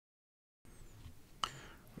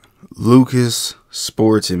Lucas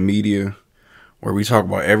Sports and Media, where we talk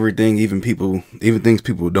about everything, even things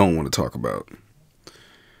people don't want to talk about.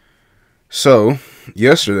 So,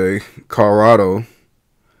 yesterday, Colorado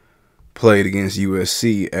played against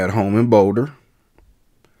USC at home in Boulder.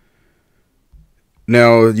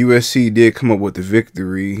 Now, USC did come up with the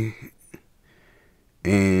victory,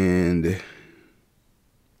 and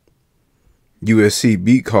USC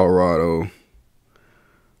beat Colorado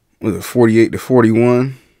with a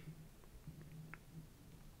 48-41.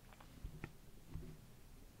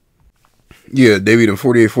 Yeah, they beat them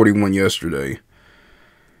 48-41 yesterday.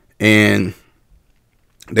 And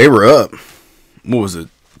they were up, what was it,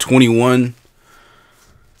 41-41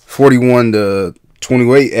 to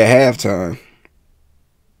 28 at halftime.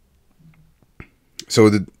 So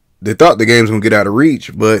they thought the game was going to get out of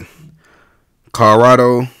reach, but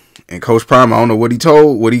Colorado and Coach Prime, I don't know what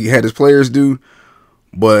he had his players do,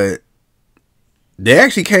 but they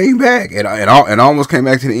actually came back and almost came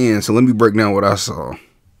back to the end. So let me break down what I saw.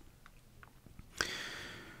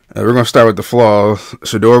 We're going to start with the flaws.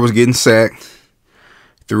 Shedeur was getting sacked,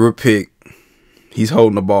 threw a pick. He's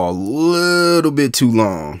holding the ball a little bit too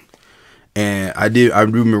long. And I do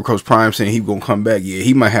remember Coach Prime saying he's going to come back. Yeah,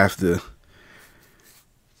 he might have to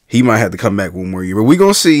come back one more year. But we're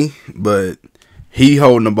going to see. But he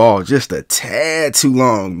holding the ball just a tad too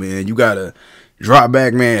long, man. You got to drop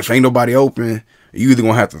back, man. If ain't nobody open, you either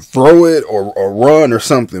going to have to throw it or run or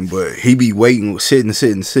something. But he be waiting,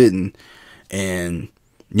 sitting. And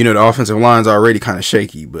you know, the offensive line's already kind of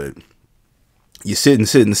shaky, but you're sitting,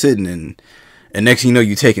 and next thing you know,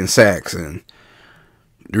 you're taking sacks. And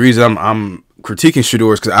the reason I'm critiquing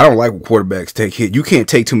Shedeur is because I don't like when quarterbacks take hit. You can't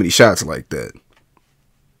take too many shots like that.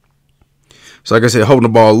 So, like I said, holding the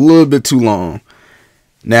ball a little bit too long.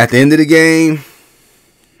 Now, at the end of the game,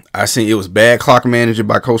 I seen it was bad clock management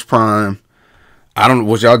by Coach Prime. I don't know,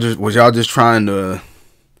 was y'all just trying to?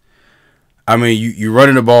 I mean, you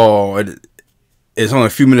running the ball. It's only a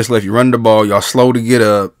few minutes left. You're running the ball. Y'all slow to get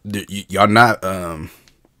up. Y'all not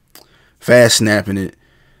fast snapping it.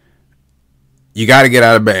 You got to get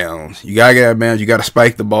out of bounds. You got to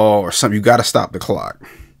spike the ball or something. You got to stop the clock.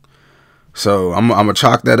 So I'm going to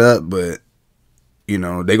chalk that up, but, you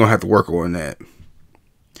know, they're going to have to work on that.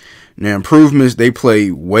 Now, improvements, they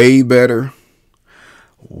played way better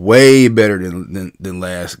than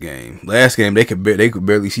last game. Last game, they could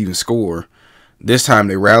barely even score. This time,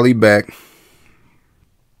 they rallied back.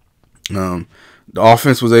 The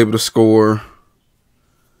offense was able to score.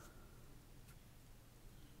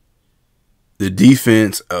 The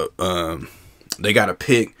defense, they got a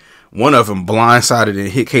pick. One of them blindsided and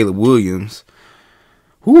hit Caleb Williams.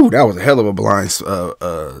 Whoo, that was a hell of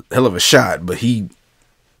a hell of a shot. But he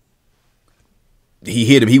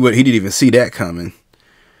hit him. He didn't even see that coming.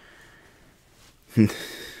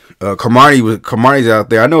 Cromartie's out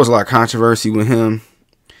there. I know there's a lot of controversy with him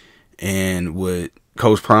and with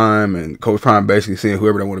Coach Prime, and Coach Prime basically saying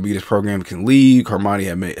whoever don't want to be this program can leave. Cromartie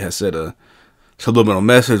has said a subliminal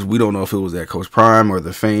message. We don't know if it was that Coach Prime or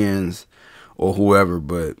the fans or whoever,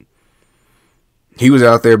 but he was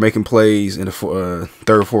out there making plays in the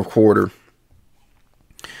third, fourth quarter.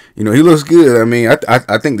 You know, he looks good. I mean,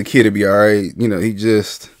 I think the kid will be all right. You know,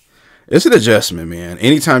 it's an adjustment, man.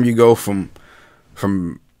 Anytime you go from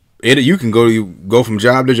it, you can go from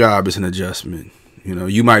job to job. It's an adjustment. You know,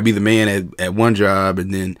 you might be the man at one job,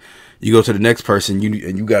 and then you go to the next person,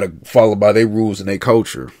 and you got to follow by their rules and their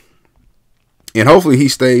culture. And hopefully he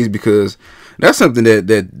stays, because that's something that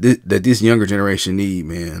this younger generation need,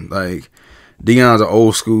 man. Like, Deion's an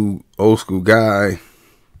old school guy,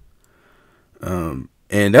 and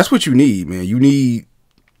that's what you need, man. You need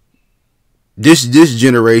this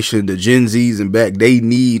generation, the Gen Zs and back. They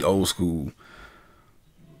need old school.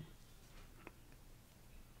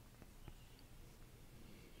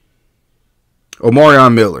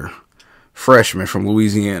 Omarion Miller, freshman from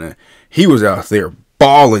Louisiana, he was out there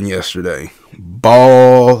balling yesterday.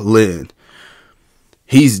 Balling.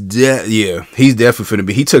 He's definitely finna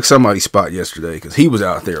be. He took somebody's spot yesterday because he was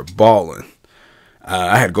out there balling.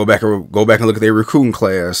 I had to go back and look at their recruiting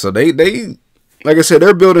class. So they like I said,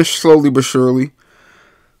 they're building slowly but surely.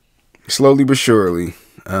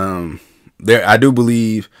 I do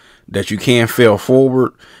believe that you can fail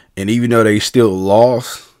forward, and even though they still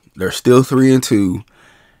lost, they're still 3-2,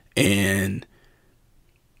 and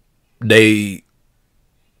the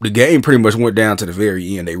game pretty much went down to the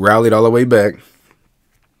very end. They rallied all the way back,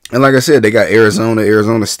 and like I said, they got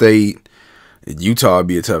Arizona State, Utah would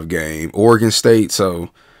be a tough game, Oregon State. So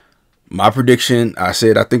my prediction, I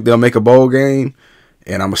said I think they'll make a bowl game,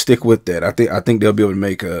 and I'm gonna stick with that. I think they'll be able to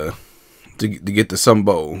make a to get to some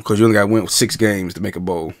bowl, because you only got to win 6 games to make a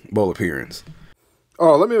bowl appearance.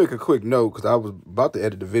 Oh, let me make a quick note, because I was about to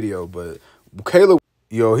edit the video, but Caleb,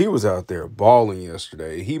 yo, he was out there balling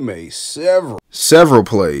yesterday. He made several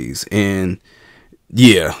plays, and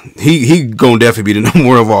yeah, he gonna definitely be the number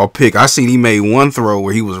 1 overall pick. I seen he made one throw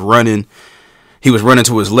where he was running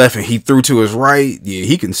to his left and he threw to his right. Yeah,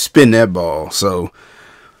 he can spin that ball. So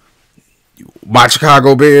my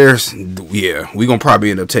Chicago Bears, yeah, we gonna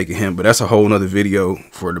probably end up taking him, but that's a whole nother video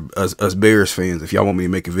for us Bears fans. If y'all want me to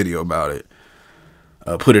make a video about it,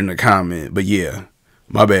 put it in the comment. But yeah,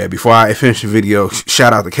 my bad. Before I finish the video,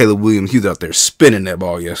 shout out to Caleb Williams. He was out there spinning that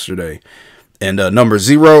ball yesterday. And number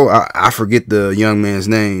 0, I forget the young man's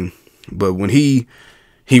name, but when he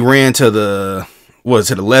ran to the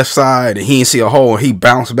left side and he didn't see a hole and he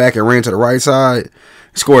bounced back and ran to the right side,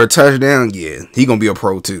 scored a touchdown. Yeah, he gonna be a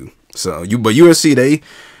pro too. So but USC,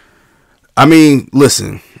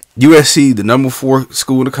 listen, USC, the number 4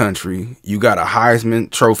 school in the country. You got a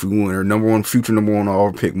Heisman Trophy winner, future number 1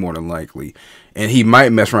 overall pick more than likely, and he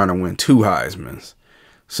might mess around and win 2 Heismans.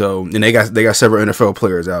 So, and they got several NFL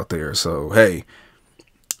players out there. So hey,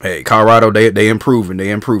 Colorado, they improving,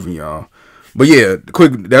 y'all. But yeah,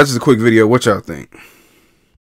 that's just a quick video. What y'all think?